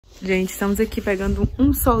Gente, estamos aqui pegando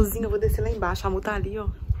um solzinho. Eu vou descer lá embaixo. A Mu tá ali, ó.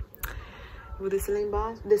 Vou descer lá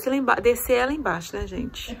embaixo. Descer ela embaixo, né,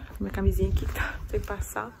 gente? Minha camisinha aqui que tá sem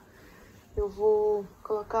passar. Eu vou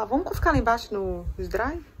colocar... Vamos ficar lá embaixo no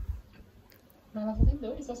dry? Mas ela só tem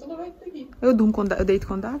dois, só não vai aqui. Eu deito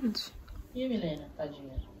com o David? E a Milena,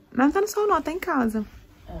 tadinha? Mas não tá no sol não, tá em casa.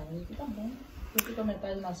 Ah, mas aqui tá bom. Eu fico a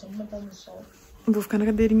metade na sombra, metade no sol. Eu vou ficar na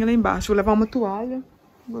cadeirinha lá embaixo. Vou levar uma toalha.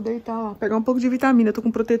 Vou deitar lá. Pegar um pouco de vitamina. Eu tô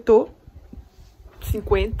com protetor.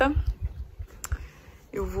 50.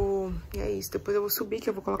 Eu vou... E é isso. Depois eu vou subir, que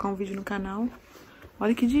eu vou colocar um vídeo no canal.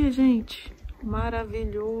 Olha que dia, gente.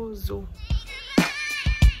 Maravilhoso.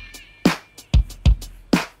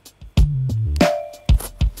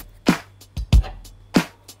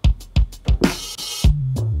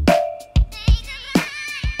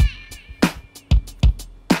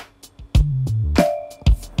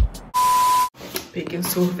 Peguei um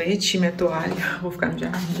sorvete e minha toalha. Vou ficar no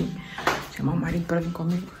jardim. Chamar o marido pra vir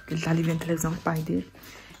comigo. Ele tá ali vendo televisão com o pai dele.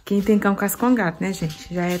 Quem tem cão casca com gato, né,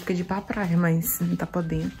 gente? Já é época de ir pra praia, mas não tá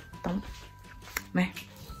podendo. Então, né?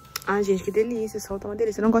 Ai, gente, que delícia. O sol tá uma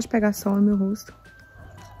delícia. Eu não gosto de pegar sol no meu rosto.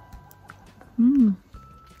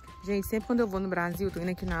 Gente, sempre quando eu vou no Brasil, tô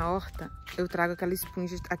indo aqui na horta, eu trago aquela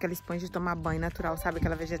esponja de tomar banho natural, sabe?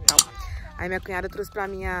 Aquela vegetal. Aí minha cunhada trouxe pra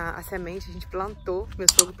mim a semente, a gente plantou. Meu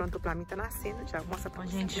sogro plantou pra mim, tá nascendo já. Vou mostrar pra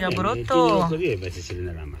gente. Já brotou.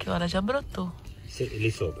 Que hora já brotou.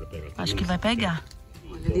 Acho que vai pegar.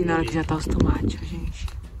 Olha ali na hora que já tá os tomates, gente.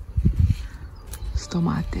 Os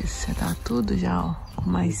tomates, já tá tudo já, ó, com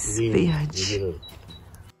mais verde.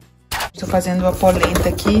 Estou fazendo a polenta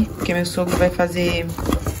aqui, porque meu sogro vai fazer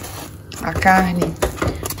a carne.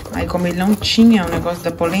 Aí como ele não tinha o negócio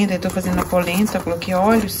da polenta, eu tô fazendo a polenta, coloquei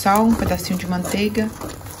óleo, sal, um pedacinho de manteiga.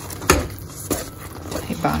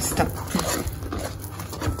 E basta.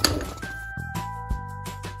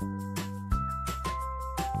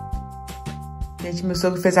 Gente, meu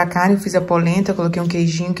sogro fez a carne, eu fiz a polenta, coloquei um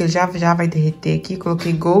queijinho que ele já vai derreter aqui.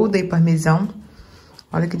 Coloquei gouda e parmesão.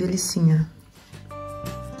 Olha que delicinha.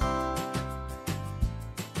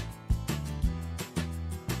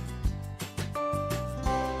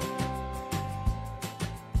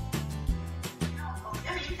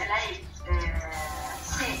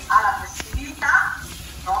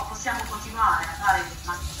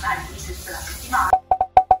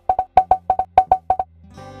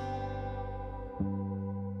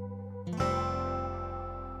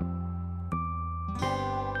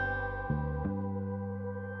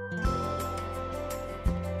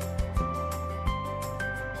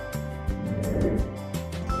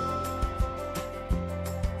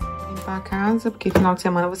 A casa, porque final de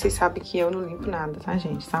semana vocês sabem que eu não limpo nada, tá,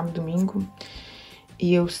 gente? Sábado, domingo.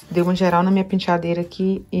 E eu dei uma geral na minha penteadeira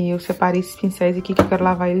aqui e eu separei esses pincéis aqui que eu quero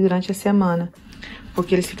lavar eles durante a semana.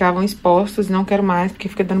 Porque eles ficavam expostos e não quero mais, porque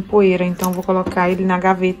fica dando poeira. Então eu vou colocar ele na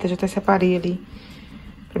gaveta, já até separei ali,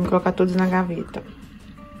 pra me colocar todos na gaveta.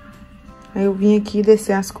 Aí eu vim aqui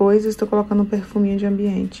descer as coisas, tô colocando um perfuminho de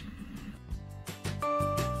ambiente.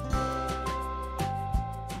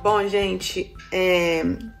 Bom, gente,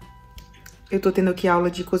 eu tô tendo aqui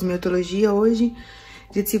aula de cosmetologia hoje.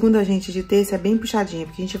 De segunda a gente, de terça é bem puxadinha,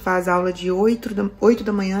 porque a gente faz aula de 8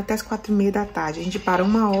 da manhã até as 4h30 da tarde. A gente para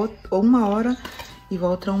uma hora e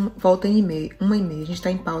volta 1h30. A gente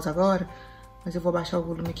tá em pausa agora, mas eu vou baixar o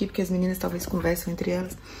volume aqui, porque as meninas talvez conversam entre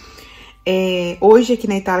elas. Hoje aqui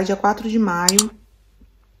na Itália, dia 4 de maio,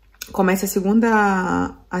 começa a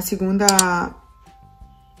segunda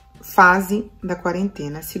fase da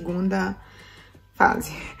quarentena, a segunda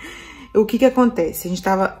fase. O que acontece? A gente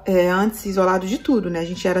tava antes isolado de tudo, né? A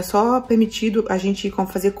gente era só permitido a gente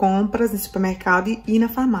fazer compras no supermercado e ir na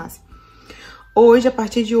farmácia. Hoje, a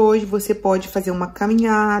partir de hoje, você pode fazer uma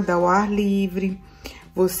caminhada ao ar livre.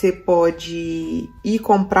 Você pode ir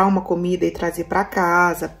comprar uma comida e trazer pra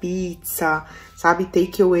casa, pizza, sabe?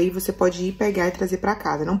 Take away, você pode ir pegar e trazer pra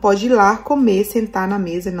casa. Não pode ir lá comer, sentar na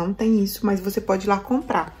mesa, não tem isso, mas você pode ir lá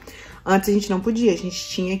comprar. Antes a gente não podia, a gente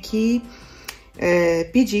tinha que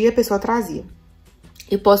pedir e a pessoa trazia.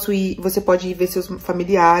 Você pode ir ver seus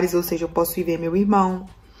familiares, ou seja, eu posso ir ver meu irmão.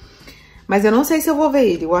 Mas eu não sei se eu vou ver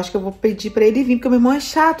ele, eu acho que eu vou pedir pra ele vir, porque o meu irmão é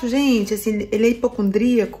chato, gente, assim, ele é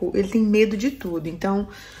hipocondríaco, ele tem medo de tudo, então,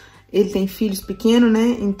 ele tem filhos pequenos,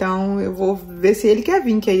 né, então eu vou ver se ele quer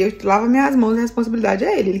vir, que aí eu lavo minhas mãos e a responsabilidade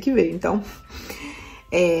é ele que veio, então,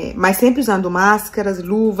 mas sempre usando máscaras,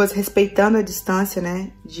 luvas, respeitando a distância,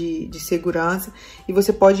 né, de segurança, e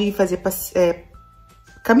você pode ir fazer,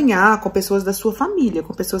 caminhar com pessoas da sua família,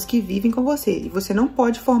 com pessoas que vivem com você, e você não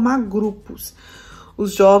pode formar grupos.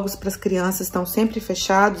 Os jogos para as crianças estão sempre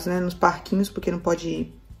fechados, né, nos parquinhos, porque não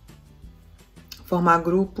pode formar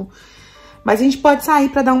grupo. Mas a gente pode sair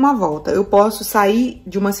para dar uma volta. Eu posso sair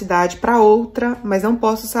de uma cidade para outra, mas não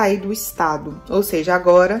posso sair do estado. Ou seja,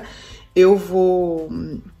 agora eu vou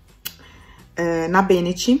na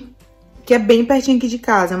Bennett, que é bem pertinho aqui de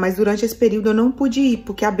casa, mas durante esse período eu não pude ir,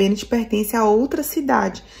 porque a Bennett pertence a outra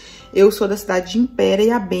cidade. Eu sou da cidade de Impéria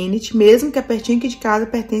e a Bennett, mesmo que é pertinho aqui de casa,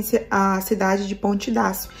 pertence à cidade de Ponte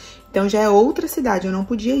d'Aço. Então já é outra cidade, eu não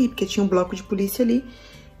podia ir, porque tinha um bloco de polícia ali.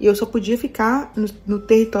 E eu só podia ficar no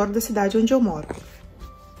território da cidade onde eu moro.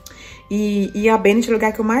 E a Bennett é o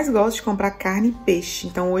lugar que eu mais gosto de comprar carne e peixe.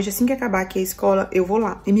 Então hoje, assim que acabar aqui a escola, eu vou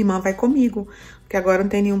lá. E minha irmã vai comigo, porque agora não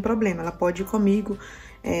tem nenhum problema. Ela pode ir comigo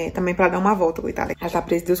também pra dar uma volta, coitada. Ela tá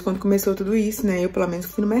presa de Deus quando começou tudo isso, né? Eu pelo menos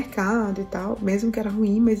fui no mercado e tal, mesmo que era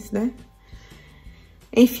ruim, mas, né?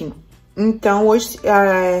 Enfim, então hoje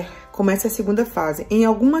começa a segunda fase. Em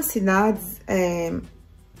algumas cidades...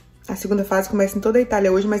 A segunda fase começa em toda a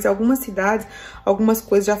Itália hoje, mas em algumas cidades, algumas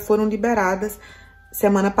coisas já foram liberadas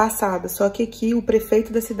semana passada. Só que aqui o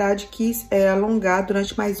prefeito da cidade quis alongar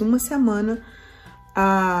durante mais uma semana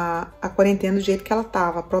a quarentena do jeito que ela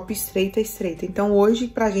tava, a própria estreita. Então hoje,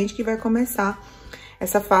 pra gente que vai começar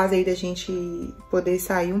essa fase aí da gente poder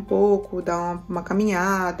sair um pouco, dar uma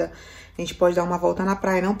caminhada, a gente pode dar uma volta na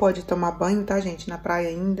praia, não pode tomar banho, tá, gente, na praia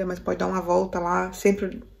ainda, mas pode dar uma volta lá,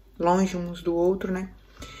 sempre longe uns do outro, né?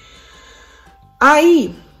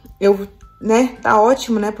 Aí, tá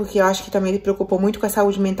ótimo, né, porque eu acho que também ele preocupou muito com a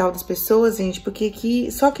saúde mental das pessoas, gente, porque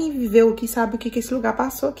aqui, só quem viveu aqui sabe o que esse lugar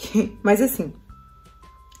passou aqui. Mas assim,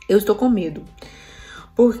 eu estou com medo,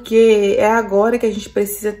 porque é agora que a gente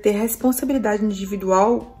precisa ter responsabilidade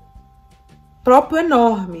individual próprio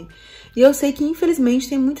enorme. E eu sei que, infelizmente,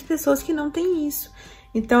 tem muitas pessoas que não têm isso.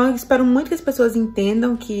 Então, eu espero muito que as pessoas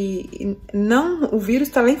entendam que o vírus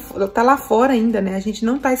tá lá fora ainda, né? A gente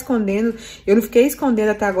não tá escondendo. Eu não fiquei escondendo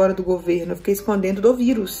até agora do governo, eu fiquei escondendo do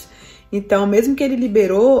vírus. Então, mesmo que ele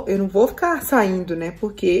liberou, eu não vou ficar saindo, né?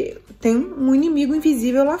 Porque tem um inimigo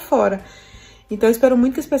invisível lá fora. Então, eu espero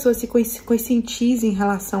muito que as pessoas se conscientizem em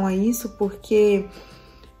relação a isso, porque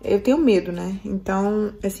eu tenho medo, né?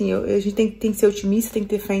 Então, assim, a gente tem que ser otimista, tem que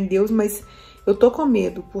ter fé em Deus, mas... Eu tô com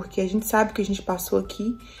medo, porque a gente sabe o que a gente passou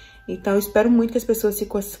aqui. Então, eu espero muito que as pessoas se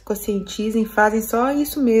conscientizem, fazem só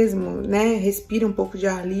isso mesmo, né? Respirem um pouco de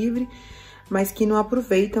ar livre, mas que não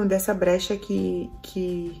aproveitam dessa brecha que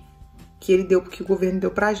ele deu, que o governo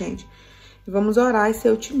deu pra gente. E vamos orar e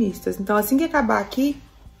ser otimistas. Então, assim que acabar aqui,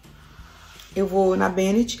 eu vou na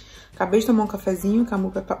Bennett. Acabei de tomar um cafezinho,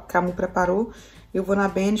 Camu preparou. Eu vou na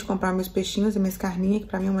Bennett comprar meus peixinhos e minhas carninhas, que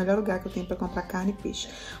pra mim é o melhor lugar que eu tenho pra comprar carne e peixe.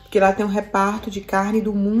 Porque lá tem um reparto de carne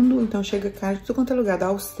do mundo, então chega carne de tudo quanto é lugar, da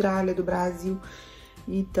Austrália, do Brasil.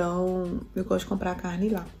 Então, eu gosto de comprar carne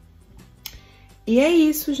lá. E é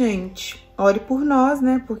isso, gente. Ore por nós,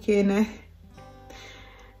 né? Porque, né?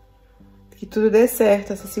 Que tudo dê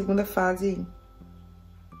certo, essa segunda fase aí.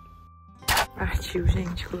 Partiu,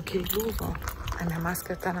 gente. Coloquei luva, ó. A minha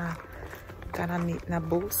máscara tá na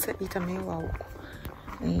bolsa e também o álcool.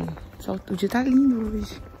 O dia tá lindo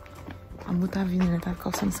hoje. A amor tá vindo, né? Tá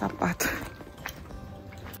calçando sapato.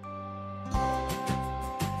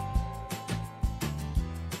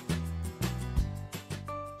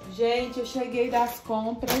 Gente, eu cheguei das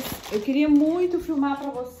compras. Eu queria muito filmar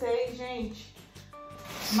pra vocês, gente.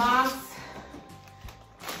 Mas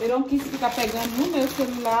eu não quis ficar pegando no meu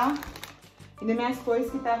celular e nas minhas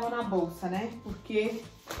coisas que estavam na bolsa, né? Porque...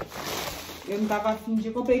 eu não tava afim de...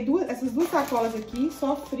 Eu comprei essas duas sacolas aqui,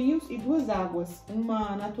 só frios e duas águas.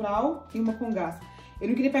 Uma natural e uma com gás. Eu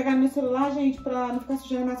não queria pegar no meu celular, gente, pra não ficar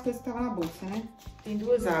sujando mais coisas que estavam na bolsa, né? Tem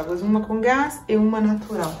duas águas, uma com gás e uma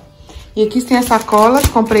natural. E aqui tem as sacolas,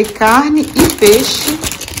 comprei carne e peixe.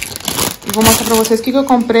 E vou mostrar pra vocês o que eu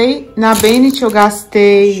comprei. Na Bennett eu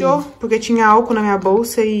gastei... manchou, porque tinha álcool na minha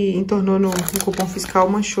bolsa e entornou no cupom fiscal,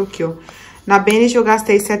 manchou aqui, ó. Na Bennett eu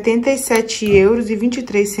gastei R$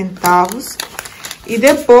 77,23 €. E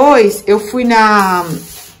depois eu fui na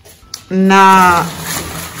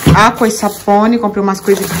Acqua e Sapone, comprei umas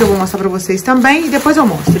coisas aqui que eu vou mostrar pra vocês também. E depois eu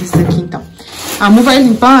mostro isso daqui, então. A Mu vai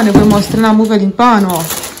limpando, eu vou mostrando a Mu vai limpando, ó.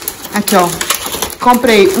 Aqui, ó.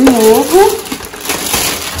 Comprei um ovo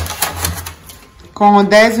com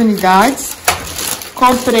 10 unidades.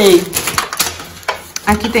 Comprei...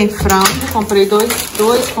 aqui tem frango, comprei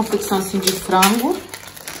dois confecções assim de frango.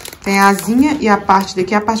 Tem a asinha e a parte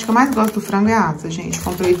daqui, a parte que eu mais gosto do frango é a asa, gente.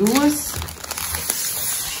 Comprei duas.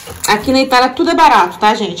 Aqui na Itália tudo é barato,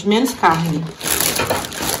 tá, gente? Menos carne.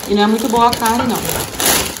 E não é muito boa a carne, não.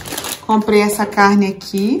 Comprei essa carne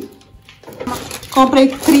aqui. Comprei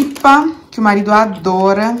tripa, que o marido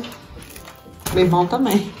adora. Meu irmão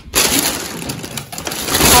também.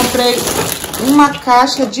 Comprei uma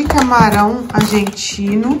caixa de camarão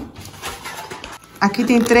argentino. Aqui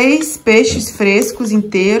tem 3 peixes frescos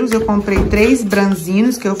inteiros. Eu comprei 3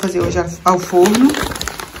 branzinos que eu vou fazer hoje ao forno.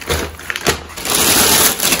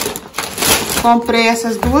 Comprei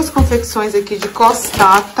essas 2 confecções aqui de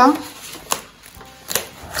costata.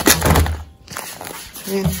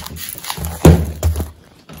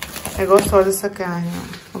 É gostosa essa carne,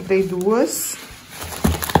 ó. Comprei 2.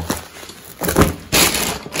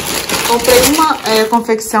 Comprei uma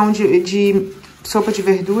confecção de sopa de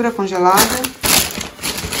verdura congelada.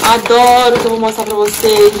 Adoro, que eu vou mostrar pra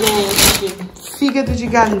vocês, gente. Fígado de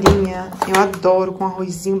galinha. Eu adoro, com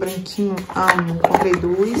arrozinho branquinho. Amo. Comprei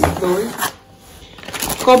 2.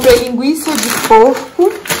 Comprei linguiça de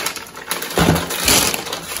porco.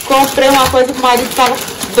 Comprei uma coisa que o marido tava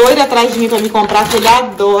doido atrás de mim pra me comprar, que ele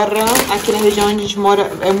adora. Aqui na região onde a gente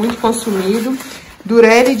mora é muito consumido.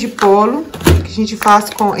 Durelle de polo, que a gente faz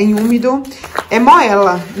em úmido. É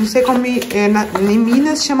moela. Não sei como em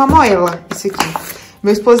Minas chama moela, esse aqui.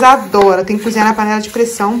 Meu esposo adora. Tem que cozinhar na panela de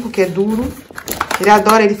pressão, porque é duro. Ele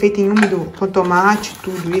adora ele feito em úmido, com tomate,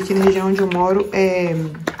 tudo. E aqui na região onde eu moro é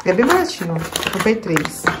bem baratinho. Comprei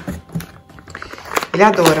 3. Ele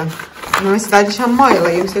adora. Na minha cidade chama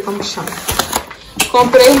moela, eu não sei como chama.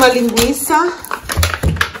 Comprei uma linguiça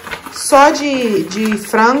só de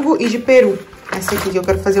frango e de peru. Essa aqui, que eu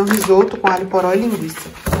quero fazer um risoto com alho poró e linguiça.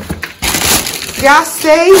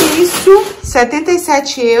 Gastei isso,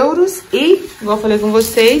 77 euros e, igual eu falei com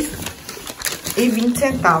vocês, e 20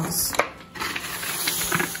 centavos.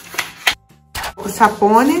 O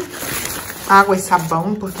sapone, água e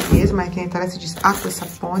sabão em português, mas aqui na Itália se diz água e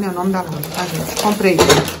sapone, é o nome da loja, tá, gente? Comprei.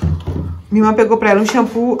 Minha irmã pegou pra ela um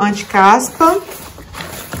shampoo anti-caspa.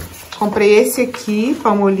 Comprei esse aqui,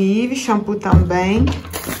 Palmolive, shampoo também.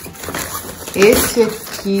 Esse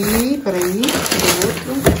aqui, peraí,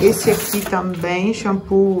 outro. Esse aqui também,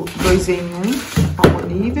 shampoo 2 em 1,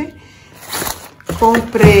 Palmolive.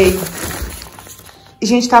 Comprei,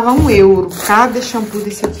 gente, tava 1 euro cada shampoo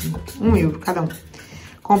desse aqui, 1 euro cada um.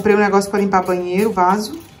 Comprei um negócio pra limpar banheiro,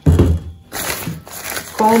 vaso.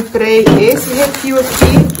 Comprei esse refil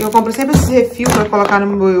aqui, eu compro sempre esse refil pra colocar no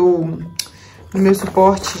meu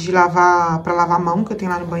suporte de lavar, pra lavar a mão, que eu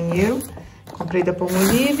tenho lá no banheiro. Comprei da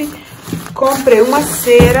Palmolive. Comprei uma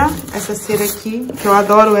cera, essa cera aqui, que eu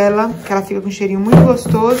adoro ela, que ela fica com um cheirinho muito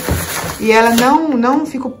gostoso. E ela não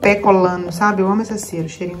fica o pé colando, sabe? Eu amo essa cera, o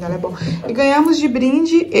cheirinho dela é bom. E ganhamos de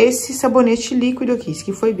brinde esse sabonete líquido aqui, isso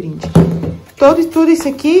que foi brinde. Tudo isso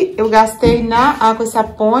aqui eu gastei na água e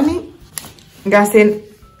sapone.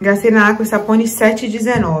 Gastei na água e sapone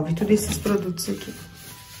 7,19. Todos esses produtos aqui.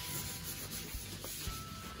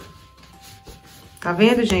 Tá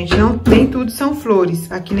vendo, gente? Nem tudo são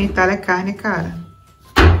flores. Aqui na Itália, carne é cara.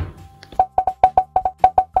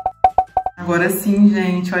 Agora sim,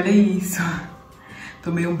 gente, olha isso.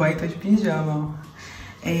 Tomei um banho, tô de pijama,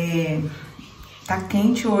 ó. Tá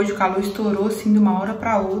quente hoje, o calor estourou assim de uma hora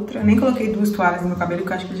pra outra. Nem coloquei 2 toalhas no meu cabelo,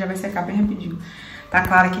 que eu acho que ele já vai secar bem rapidinho. Tá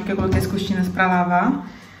claro aqui porque eu coloquei as cortinas pra lavar.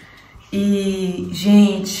 E,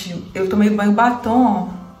 gente, eu tomei banho batom,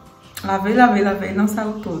 ó. Lavei, não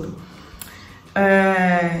saiu todo.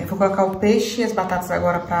 Vou colocar o peixe e as batatas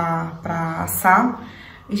agora pra assar.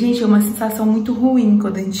 Gente, é uma sensação muito ruim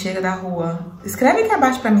quando a gente chega da rua. Escreve aqui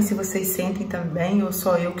abaixo pra mim se vocês sentem também, ou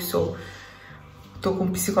só eu que tô com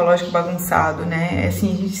o psicológico bagunçado, né?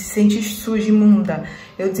 Assim, a gente se sente suja, imunda.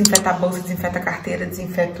 Eu desinfeto a bolsa, desinfeto a carteira,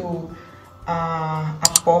 desinfeto a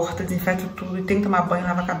porta, desinfeto tudo. E tenho que tomar banho,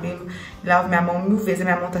 lavar cabelo, lavo minha mão 1000 vezes. A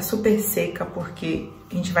minha mão tá super seca, porque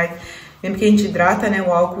a gente vai... Mesmo que a gente hidrata, né?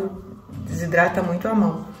 O álcool desidrata muito a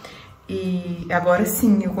mão. E agora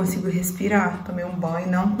sim eu consigo respirar. Tomei um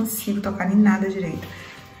banho, não consigo tocar em nada direito.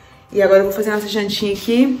 E agora eu vou fazer nossa jantinha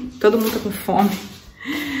aqui. Todo mundo tá com fome.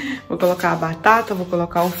 Vou colocar a batata, vou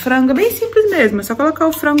colocar o frango. É bem simples mesmo, é só colocar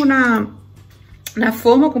o frango na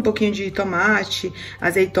forma com um pouquinho de tomate,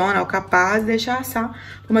 azeitona, alcaparra e deixar assar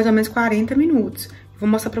por mais ou menos 40 minutos. Vou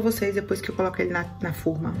mostrar pra vocês depois que eu coloco ele na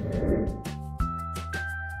forma.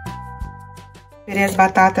 Temperei as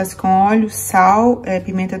batatas com óleo, sal,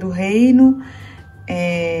 pimenta do reino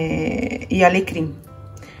e alecrim.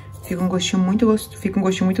 Fica um gostinho muito gostoso, fica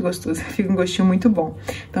um gostinho muito bom.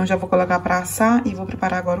 Então já vou colocar para assar e vou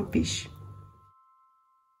preparar agora o peixe.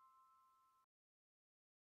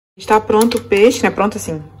 Está pronto o peixe, né? Pronto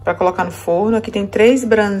assim, para colocar no forno. Aqui tem 3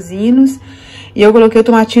 branzinos e eu coloquei o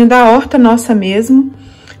tomatinho da horta nossa mesmo.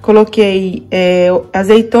 Coloquei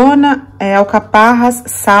azeitona, alcaparras,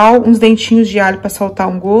 sal, uns dentinhos de alho para soltar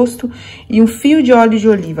um gosto e um fio de óleo de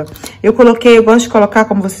oliva. Eu gosto de colocar,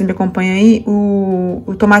 como vocês me acompanham aí,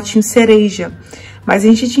 o tomatinho cereja. Mas a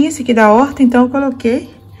gente tinha esse aqui da horta, então eu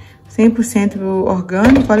coloquei 100%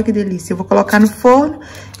 orgânico. Olha que delícia. Eu vou colocar no forno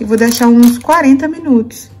e vou deixar uns 40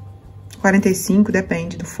 minutos. 45,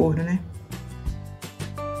 depende do forno, né?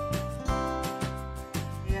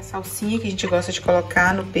 E a salsinha que a gente gosta de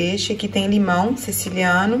colocar no peixe. Aqui tem limão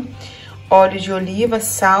siciliano, óleo de oliva,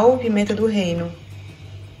 sal, pimenta do reino.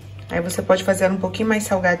 Aí você pode fazer ela um pouquinho mais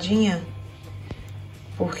salgadinha,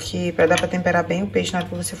 porque pra dar pra temperar bem o peixe, na hora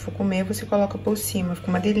que você for comer, você coloca por cima, fica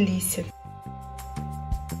uma delícia.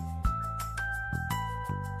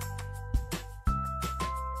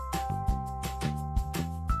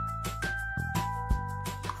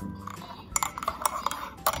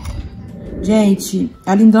 Gente,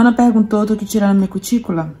 a Lindona perguntou, tô aqui tirando minha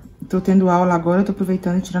cutícula, tô tendo aula agora, tô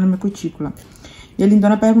aproveitando e tirando minha cutícula. E a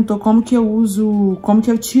Lindona perguntou como que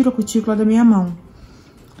eu tiro a cutícula da minha mão.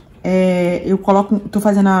 Eu tô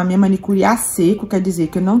fazendo a minha manicure a seco, quer dizer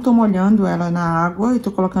que eu não tô molhando ela na água, eu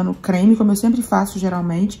tô colocando creme, como eu sempre faço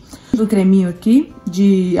geralmente. O creminho aqui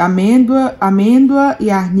de amêndoa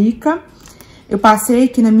e arnica, eu passei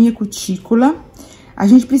aqui na minha cutícula. A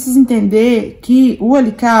gente precisa entender que o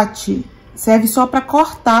alicate serve só pra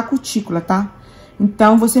cortar a cutícula, tá?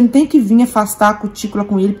 Então, você não tem que vir afastar a cutícula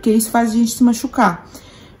com ele, porque isso faz a gente se machucar.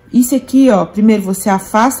 Isso aqui, ó, primeiro você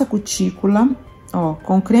afasta a cutícula, ó,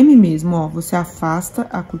 com creme mesmo, ó. Você afasta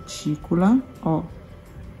a cutícula, ó.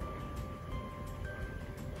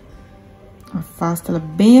 Afasta ela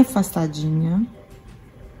bem afastadinha.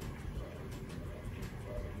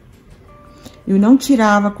 Eu não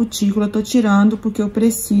tirava a cutícula, tô tirando porque eu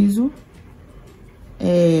preciso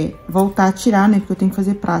voltar a tirar, né? Porque eu tenho que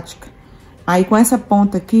fazer prática. Aí, com essa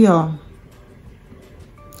ponta aqui, ó.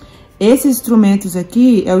 Esses instrumentos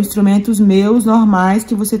aqui, os instrumentos meus normais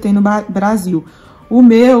que você tem no Brasil. O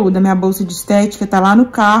meu, da minha bolsa de estética, tá lá no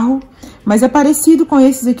carro, mas é parecido com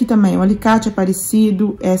esses aqui também. O alicate é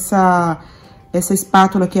parecido, essa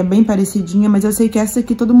espátula aqui é bem parecidinha, mas eu sei que essa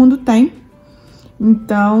aqui todo mundo tem.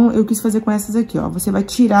 Então, eu quis fazer com essas aqui, ó. Você vai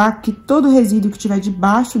tirar aqui todo o resíduo que tiver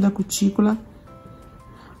debaixo da cutícula.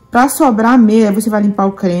 Pra sobrar a meia, você vai limpar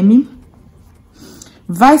o creme.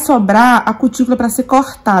 Vai sobrar a cutícula pra ser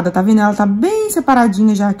cortada, tá vendo? Ela tá bem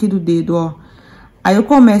separadinha já aqui do dedo, ó. Aí, eu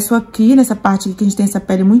começo aqui, nessa parte aqui que a gente tem essa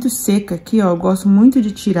pele muito seca aqui, ó. Eu gosto muito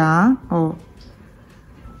de tirar, ó.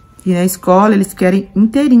 E na escola, eles querem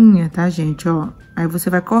inteirinha, tá, gente, ó. Aí, você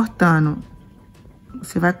vai cortando.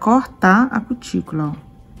 Você vai cortar a cutícula, ó.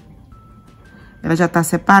 Ela já tá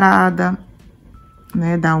separada,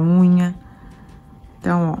 né, da unha.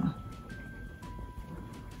 Então, ó.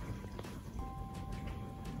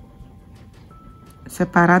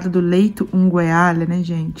 Separada do leito unguealha, né,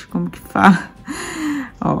 gente? Como que fala?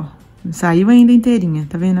 Ó, não saiu ainda inteirinha,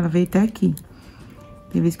 tá vendo? Ela veio até aqui.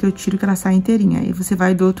 Tem vezes que eu tiro que ela sai inteirinha. Aí, você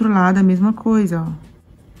vai do outro lado, a mesma coisa,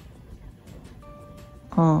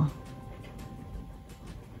 ó. Ó.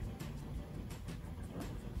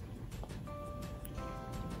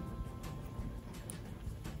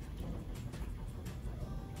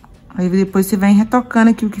 Aí, depois você vem retocando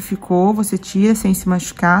aqui o que ficou, você tira sem se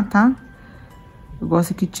machucar, tá? Eu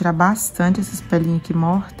gosto aqui de tirar bastante essas pelinhas aqui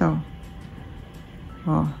mortas, ó.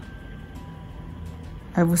 Ó.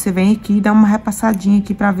 Aí, você vem aqui e dá uma repassadinha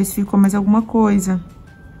aqui pra ver se ficou mais alguma coisa.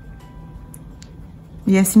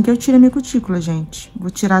 E é assim que eu tiro a minha cutícula, gente. Vou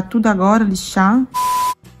tirar tudo agora, lixar.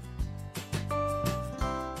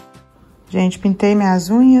 Gente, pintei minhas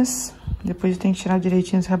unhas. Depois eu tenho que tirar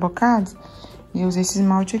direitinho os rebocados. E eu usei esse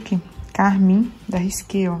esmalte aqui, carmim, da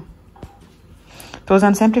Risqué, ó. Tô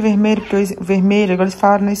usando sempre vermelho, porque o vermelho, agora eles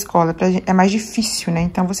falaram na escola, é mais difícil, né?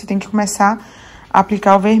 Então, você tem que começar a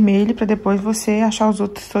aplicar o vermelho pra depois você achar os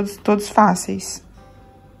outros todos fáceis.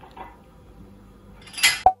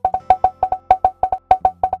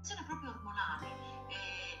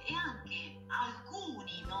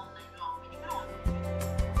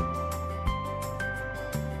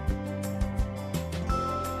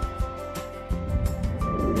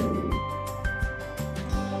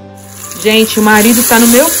 Gente, o marido tá no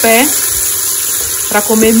meu pé pra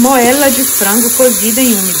comer moela de frango cozida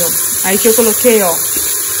em úmido. Aí que eu coloquei, ó,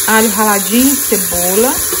 alho raladinho,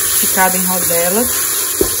 cebola, picada em rodelas.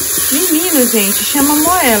 Menino, gente, chama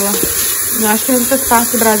moela. Eu acho que em outras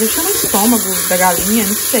partes do Brasil chama estômago da galinha,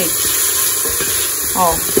 não sei.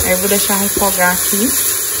 Ó, aí eu vou deixar refogar aqui.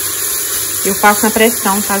 Eu faço na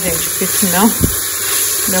pressão, tá, gente? Porque senão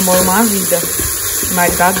demora uma vida. O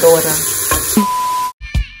marido adora.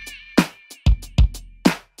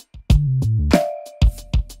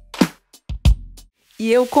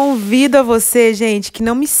 E eu convido a você, gente, que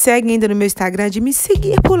não me segue ainda no meu Instagram, de me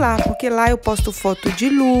seguir por lá, porque lá eu posto foto de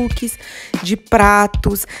looks, de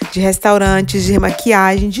pratos, de restaurantes, de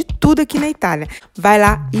maquiagem, de tudo aqui na Itália. Vai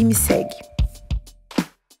lá e me segue.